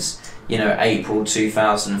since April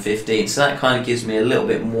 2015. So that kind of gives me a little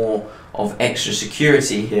bit more of extra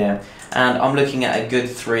security here, and I'm looking at a good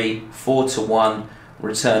 4 to 1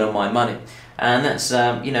 return on my money. And that's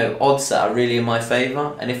odds that are really in my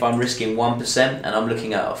favour. And if I'm risking 1% and I'm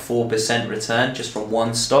looking at a 4% return just from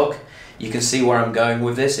one stock, you can see where I'm going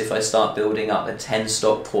with this. If I start building up a 10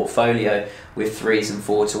 stock portfolio with 3s and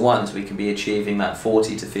 4 to 1s, we can be achieving that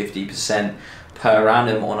 40 to 50% per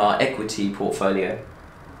annum on our equity portfolio.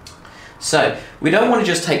 So we don't want to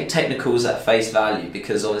just take technicals at face value,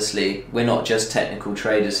 because obviously we're not just technical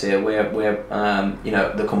traders here. We're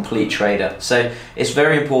the complete trader. So it's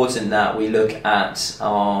very important that we look at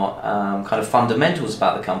our kind of fundamentals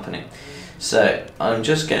about the company. So I'm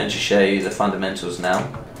just going to show you the fundamentals now.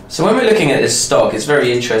 So when we're looking at this stock, it's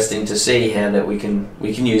very interesting to see here that we can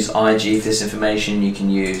use IG for this information. You can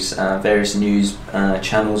use various news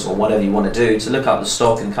channels or whatever you want to do to look up the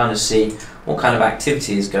stock and kind of see what kind of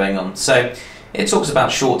activity is going on. So it talks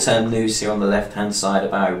about short-term news here on the left-hand side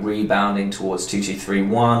about rebounding towards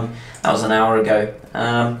 2231. That was an hour ago.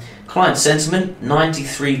 Client sentiment,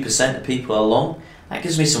 93% of people are long. That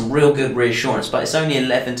gives me some real good reassurance, but it's only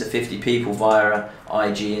 11 to 50 people via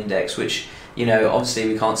IG index, which obviously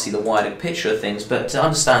we can't see the wider picture of things, but to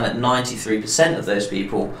understand that 93% of those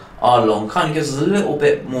people are long kind of gives us a little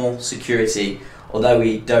bit more security, although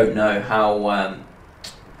we don't know how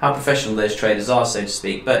professional those traders are, so to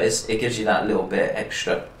speak, but it gives you that little bit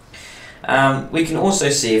extra. We can also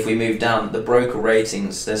see, if we move down, the broker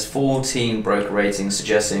ratings. There's 14 broker ratings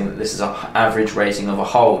suggesting that this is an average rating of a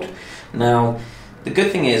hold. Now, the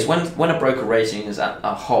good thing is, when a broker rating is at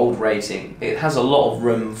a hold rating, it has a lot of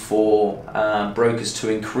room for brokers to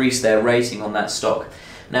increase their rating on that stock.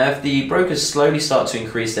 Now, if the brokers slowly start to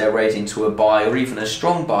increase their rating to a buy or even a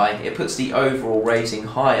strong buy, it puts the overall rating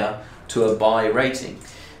higher to a buy rating.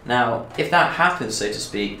 Now, if that happens, so to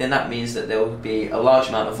speak, then that means that there will be a large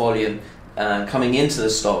amount of volume coming into the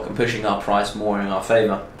stock and pushing our price more in our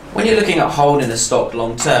favour. When you're looking at holding the stock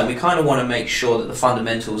long term, we kind of want to make sure that the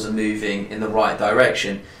fundamentals are moving in the right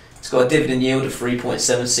direction. It's got a dividend yield of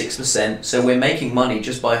 3.76%, so we're making money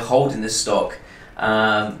just by holding this stock,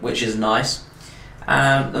 which is nice.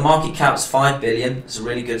 The market cap's 5 billion. It's a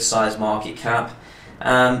really good size market cap.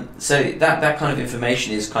 So that kind of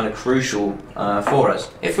information is kind of crucial for us.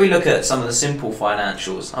 If we look at some of the simple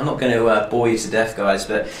financials, I'm not going to bore you to death, guys,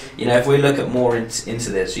 but if we look at more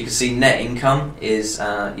into this, you can see net income is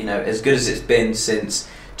as good as it's been since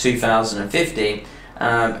 2015.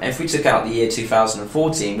 If we took out the year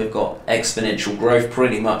 2014, we've got exponential growth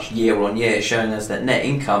pretty much year on year, showing us that net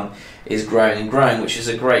income is growing and growing, which is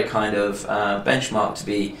a great kind of benchmark to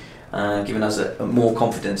be giving us more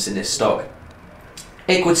confidence in this stock.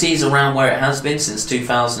 Equity is around where it has been since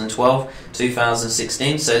 2012,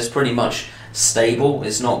 2016, so it's pretty much stable.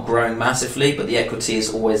 It's not growing massively, but the equity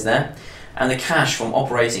is always there. And the cash from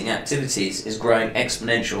operating activities is growing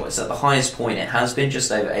exponential. It's at the highest point it has been,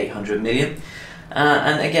 just over 800 million.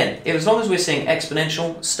 And again, as long as we're seeing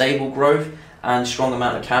exponential, stable growth and strong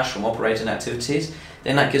amount of cash from operating activities,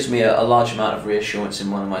 then that gives me a large amount of reassurance in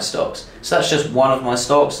one of my stocks. So that's just one of my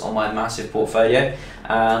stocks on my massive portfolio.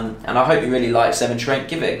 And I hope you really like Severn Trent.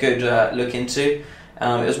 Give it a good look into.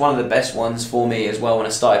 It was one of the best ones for me as well when I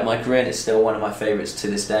started my career, and it's still one of my favourites to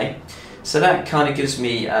this day. So that kind of gives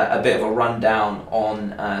me a bit of a rundown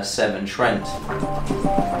on Severn Trent.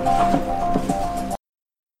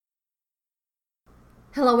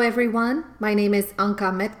 Hello everyone, my name is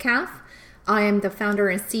Anka Metcalf. I am the founder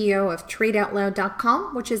and CEO of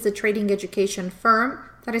TradeOutloud.com, which is a trading education firm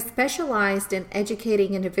that is specialized in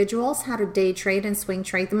educating individuals how to day trade and swing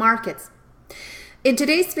trade the markets. In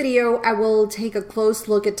today's video, I will take a close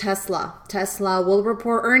look at Tesla. Tesla will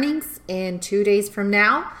report earnings in 2 days from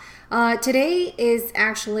now. Today is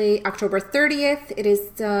actually October 30th. It is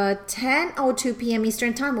 10:02 p.m.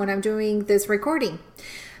 Eastern Time when I'm doing this recording.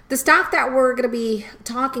 The stock that we're going to be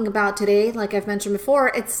talking about today, like I've mentioned before,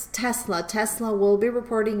 it's Tesla. Tesla will be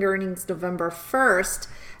reporting earnings November 1st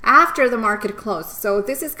after the market close. So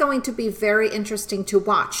this is going to be very interesting to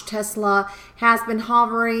watch. Tesla has been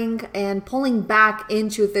hovering and pulling back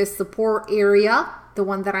into this support area. The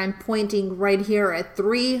one that I'm pointing right here at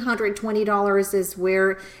 $320 is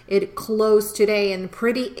where it closed today, and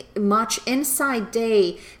pretty much inside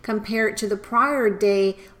day compared to the prior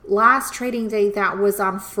day, last trading day that was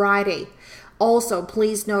on Friday. Also,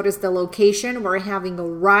 please notice the location. We're having a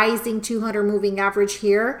rising 200 moving average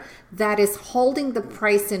here that is holding the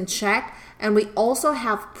price in check. And we also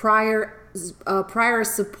have prior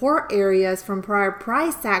support areas from prior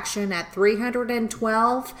price action at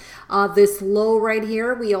 312. This low right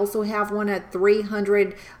here, we also have one at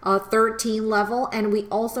 313 level, and we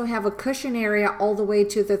also have a cushion area all the way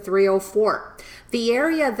to the 304. The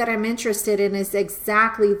area that I'm interested in is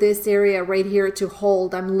exactly this area right here to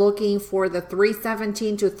hold. I'm looking for the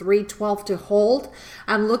 317 to 312 to hold.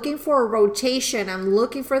 I'm looking for a rotation. I'm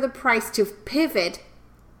looking for the price to pivot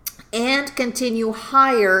and continue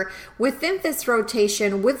higher within this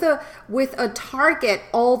rotation with a target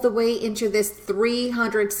all the way into this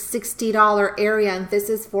 $360 area, and this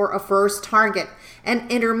is for a first target. An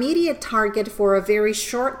intermediate target for a very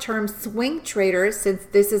short-term swing trader, since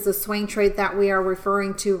this is a swing trade that we are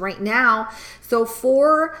referring to right now. So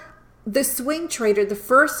for the swing trader, the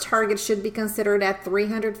first target should be considered at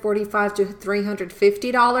 $345 to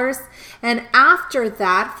 $350. And after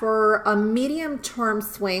that, for a medium-term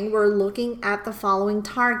swing, we're looking at the following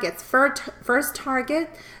targets. First target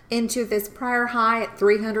into this prior high at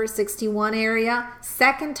 361 area.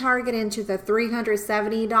 Second target into the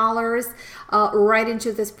 $370, right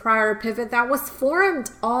into this prior pivot that was formed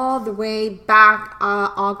all the way back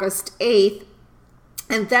August 8th.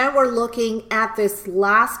 And then we're looking at this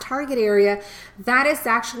last target area that is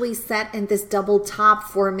actually set in this double top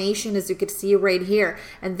formation, as you can see right here.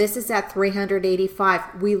 And this is at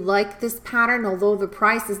 385. We like this pattern, although the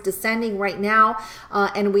price is descending right now.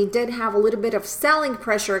 And we did have a little bit of selling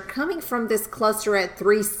pressure coming from this cluster at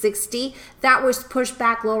 360. That was pushed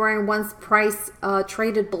back lower, and once price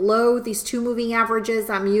traded below these two moving averages,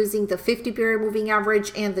 I'm using the 50-period moving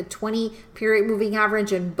average and the 20-period moving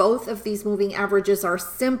average, and both of these moving averages are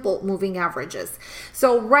simple moving averages.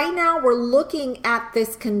 So right now we're looking at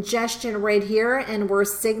this congestion right here, and we're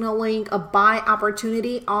signaling a buy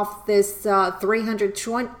opportunity off this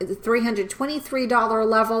 $323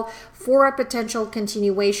 level for a potential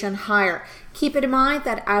continuation higher. Keep in mind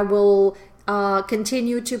that I will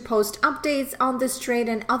continue to post updates on this trade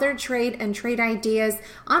and other trade ideas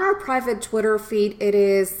on our private Twitter feed. It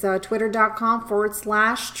is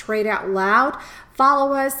twitter.com/tradeoutloud.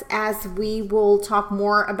 Follow us as we will talk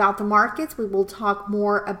more about the markets. We will talk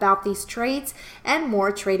more about these trades and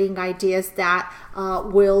more trading ideas that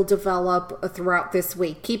will develop throughout this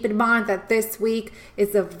week. Keep in mind that this week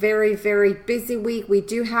is a very, very busy week. We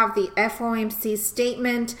do have the FOMC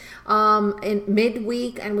statement in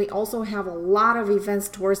midweek, and we also have a lot of events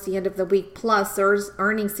towards the end of the week. Plus,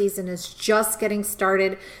 earnings season is just getting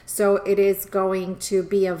started, so it is going to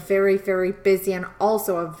be a very, very busy and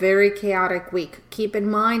also a very chaotic week. Keep in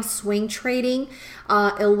mind, swing trading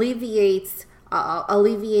alleviates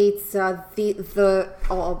the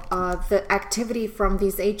activity from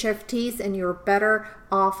these HFTs, and you're better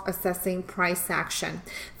off assessing price action.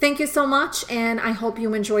 Thank you so much, and I hope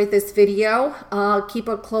you enjoyed this video. Keep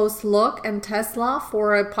a close look at Tesla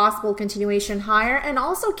for a possible continuation higher, and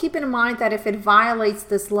also keep in mind that if it violates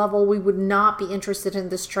this level, we would not be interested in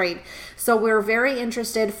this trade. So we're very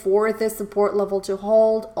interested for this support level to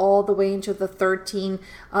hold all the way into the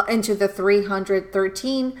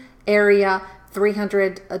 313 area.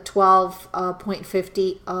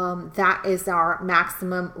 312.50. That is our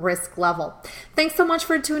maximum risk level. Thanks so much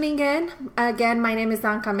for tuning in. Again, my name is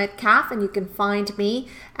Anka Metcalf, and you can find me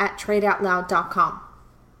at tradeoutloud.com.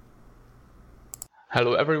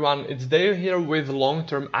 Hello everyone, it's Dale here with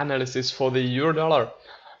long-term analysis for the euro-dollar.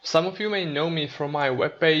 Some of you may know me from my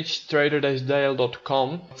webpage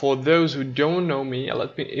trader-dale.com. For those who don't know me,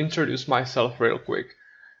 let me introduce myself real quick.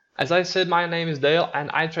 As I said, my name is Dale and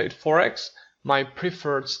I trade Forex. My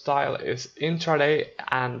preferred style is intraday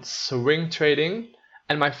and swing trading,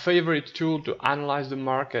 and my favorite tool to analyze the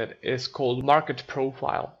market is called Market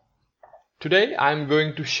Profile. Today I'm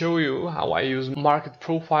going to show you how I use Market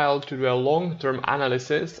Profile to do a long-term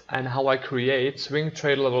analysis and how I create swing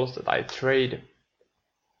trade levels that I trade.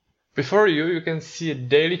 Before you can see a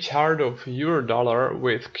daily chart of euro-dollar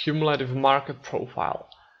with cumulative market profile.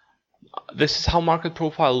 This is how market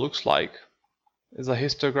profile looks like. It's a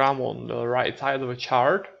histogram on the right side of a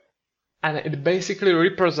chart, and it basically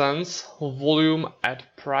represents volume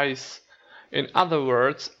at price. In other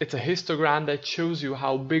words, it's a histogram that shows you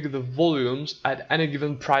how big the volumes at any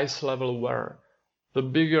given price level were. The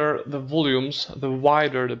bigger the volumes, the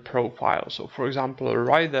wider the profile. So for example,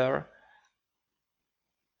 right there,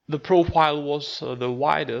 the profile was the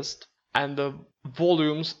widest, and the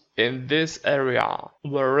volumes in this area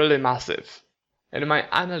were really massive. In my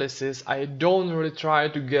analysis, I don't really try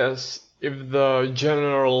to guess if the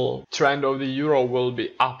general trend of the euro will be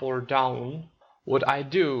up or down. What I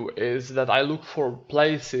do is that I look for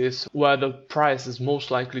places where the price is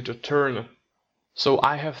most likely to turn. So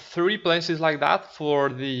I have 3 places like that for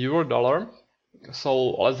the euro dollar.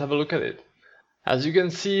 So let's have a look at it. As you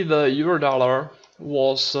can see, the euro dollar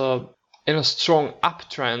was in a strong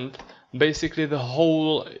uptrend basically the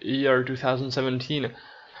whole year 2017.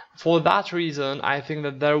 For that reason, I think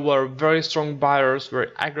that there were very strong buyers, very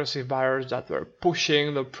aggressive buyers that were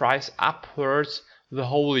pushing the price upwards the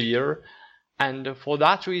whole year. And for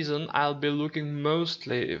that reason, I'll be looking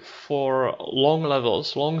mostly for long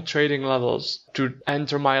levels, long trading levels to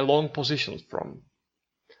enter my long positions from.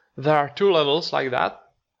 There are 2 levels like that.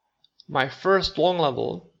 My first long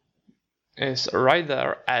level is right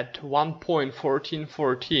there at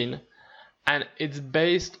 1.1414, and it's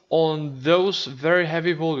based on those very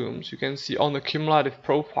heavy volumes you can see on the cumulative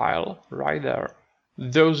profile right there.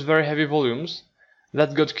 Those very heavy volumes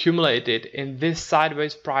that got accumulated in this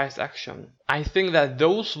sideways price action. I think that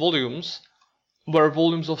those volumes were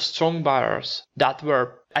volumes of strong buyers that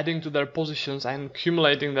were adding to their positions and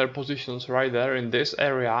accumulating their positions right there in this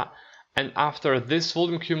area. And after this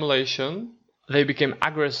volume accumulation, they became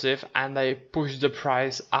aggressive and they pushed the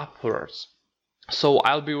price upwards. So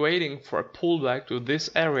I'll be waiting for a pullback to this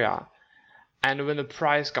area, and when the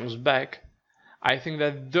price comes back, I think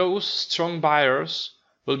that those strong buyers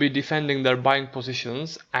will be defending their buying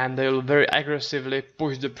positions and they will very aggressively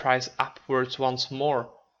push the price upwards once more.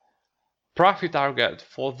 Profit target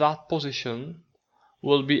for that position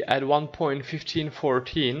will be at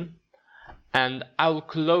 1.1514, and I'll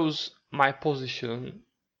close my position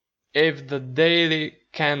if the daily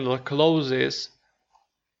candle closes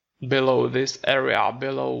below this area,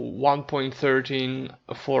 below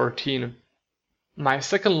 1.1314. My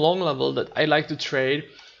second long level that I like to trade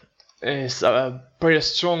is a pretty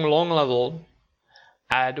strong long level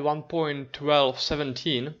at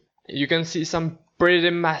 1.1217. You can see some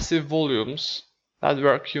pretty massive volumes that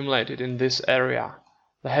were accumulated in this area.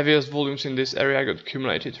 The heaviest volumes in this area got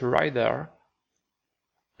accumulated right there,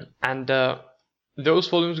 and those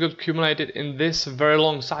volumes got accumulated in this very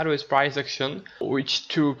long sideways price action, which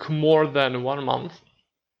took more than 1 month.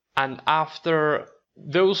 And after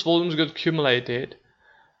those volumes got accumulated,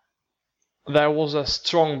 there was a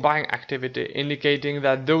strong buying activity, indicating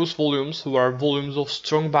that those volumes were volumes of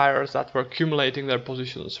strong buyers that were accumulating their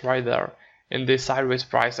positions right there in this sideways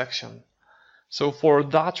price action. So for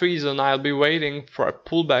that reason, I'll be waiting for a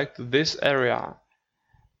pullback to this area.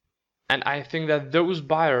 And I think that those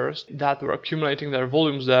buyers that were accumulating their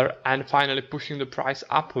volumes there and finally pushing the price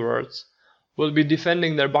upwards will be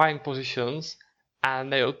defending their buying positions,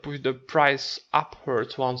 and they will push the price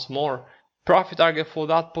upwards once more. Profit target for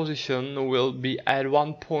that position will be at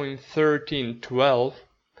 1.1312,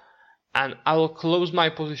 and I will close my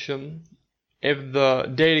position if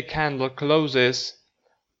the daily candle closes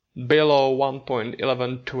below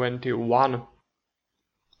 1.1121.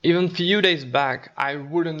 Even few days back, I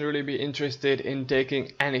wouldn't really be interested in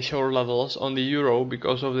taking any short levels on the euro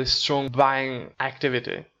because of this strong buying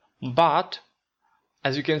activity. But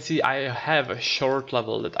as you can see, I have a short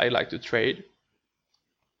level that I like to trade.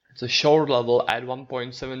 It's a short level at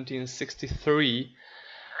 1.1763,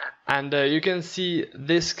 and you can see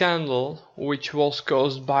this candle, which was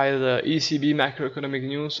caused by the ECB macroeconomic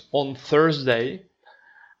news on Thursday,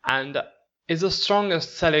 and is the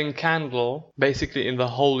strongest selling candle basically in the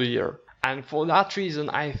whole year. And for that reason,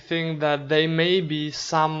 I think that there may be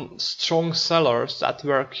some strong sellers that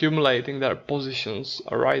were accumulating their positions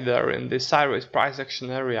right there in this sideways price action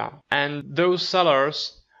area, and those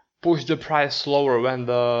sellers pushed the price lower when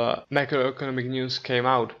the macroeconomic news came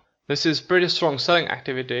out. This is pretty strong selling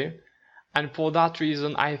activity, and for that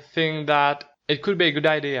reason I think that it could be a good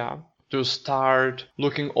idea to start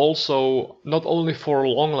looking also not only for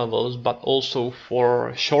long levels but also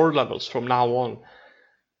for short levels from now on.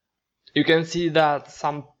 You can see that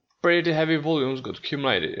some pretty heavy volumes got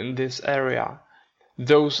accumulated in this area.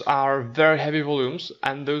 those are very heavy volumes,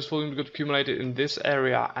 and those volumes got accumulated in this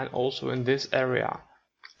area and also in this area.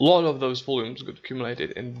 A lot of those volumes got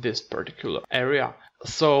accumulated in this particular area.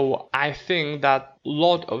 So I think that a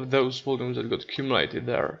lot of those volumes that got accumulated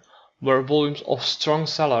there were volumes of strong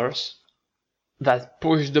sellers that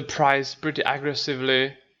pushed the price pretty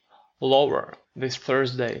aggressively lower this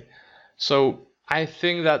Thursday. So I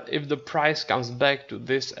think that if the price comes back to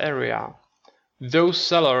this area, those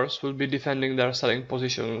sellers will be defending their selling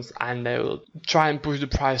positions and they will try and push the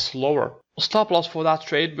price lower. Stop loss for that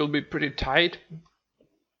trade will be pretty tight.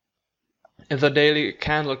 If the daily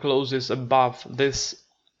candle closes above this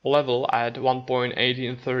level at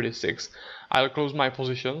 1.1836, I'll close my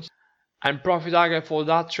positions. And profit target for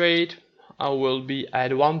that trade will be at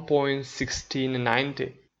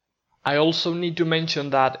 1.1690. I also need to mention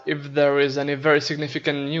that if there is any very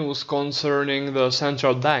significant news concerning the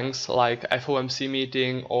central banks, like FOMC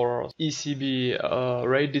meeting or ECB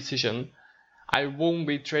rate decision, I won't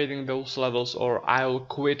be trading those levels, or I'll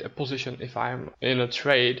quit a position if I'm in a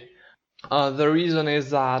trade. The reason is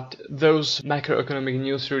that those macroeconomic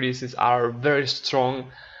news releases are very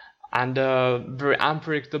strong and very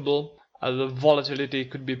unpredictable. The volatility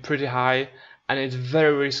could be pretty high, and it's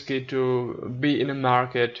very risky to be in a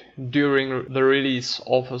market during the release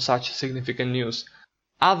of such significant news.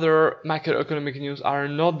 Other macroeconomic news are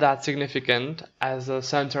not that significant as the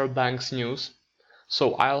central bank's news,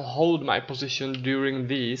 so I'll hold my position during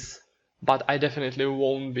these, but I definitely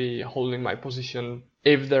won't be holding my position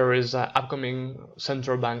if there is upcoming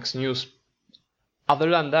central bank's news. Other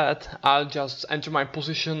than that, I'll just enter my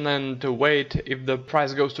position and wait if the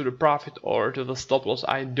price goes to the profit or to the stop loss.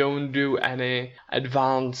 I don't do any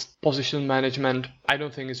advanced position management. I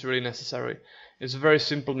don't think it's really necessary. It's a very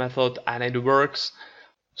simple method and it works.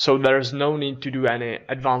 So there's no need to do any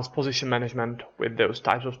advanced position management with those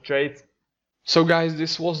types of trades. So guys,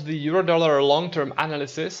 this was the Euro-dollar long-term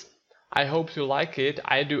analysis. I hope you like it.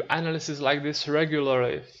 I do analysis like this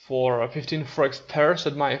regularly for 15 Forex pairs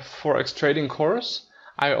at my Forex trading course.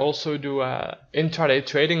 I also do intraday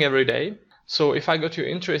trading every day. So if I got you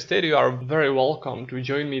interested, you are very welcome to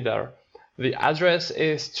join me there. The address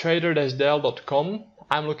is trader-dale.com.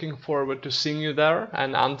 I'm looking forward to seeing you there,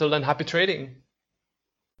 and until then, happy trading.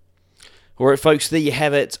 All right, folks, there you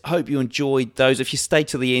have it. Hope you enjoyed those. If you stayed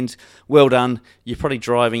to the end, well done. You're probably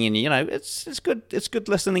driving, and it's good. It's good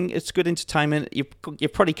listening. It's good entertainment. You've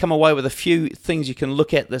probably come away with a few things you can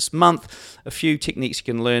look at this month, a few techniques you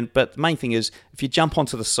can learn. But the main thing is, if you jump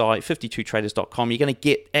onto the site 52traders.com, you're going to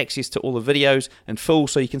get access to all the videos in full,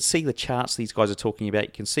 so you can see the charts these guys are talking about.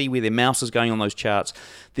 You can see where their mouse is going on those charts.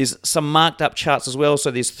 There's some marked up charts as well. So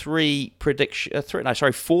there's four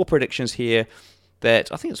predictions here.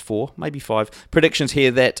 That I think it's 4, maybe 5 predictions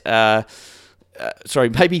here that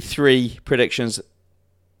maybe 3 predictions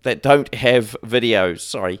that don't have videos.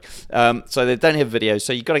 So they don't have videos.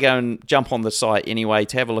 So you've got to go and jump on the site anyway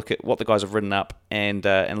to have a look at what the guys have written up and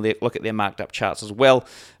look at their marked up charts as well.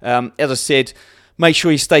 As I said, make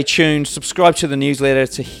sure you stay tuned. Subscribe to the newsletter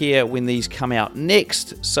to hear when these come out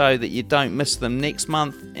next, so that you don't miss them next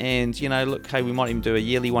month. And look, hey, we might even do a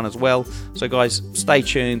yearly one as well. So guys, stay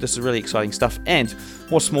tuned. This is really exciting stuff. And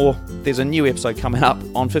what's more, there's a new episode coming up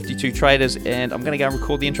on 52 Traders, and I'm going to go and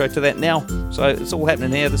record the intro to that now. So it's all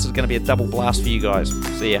happening here. This is going to be a double blast for you guys.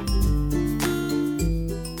 See ya.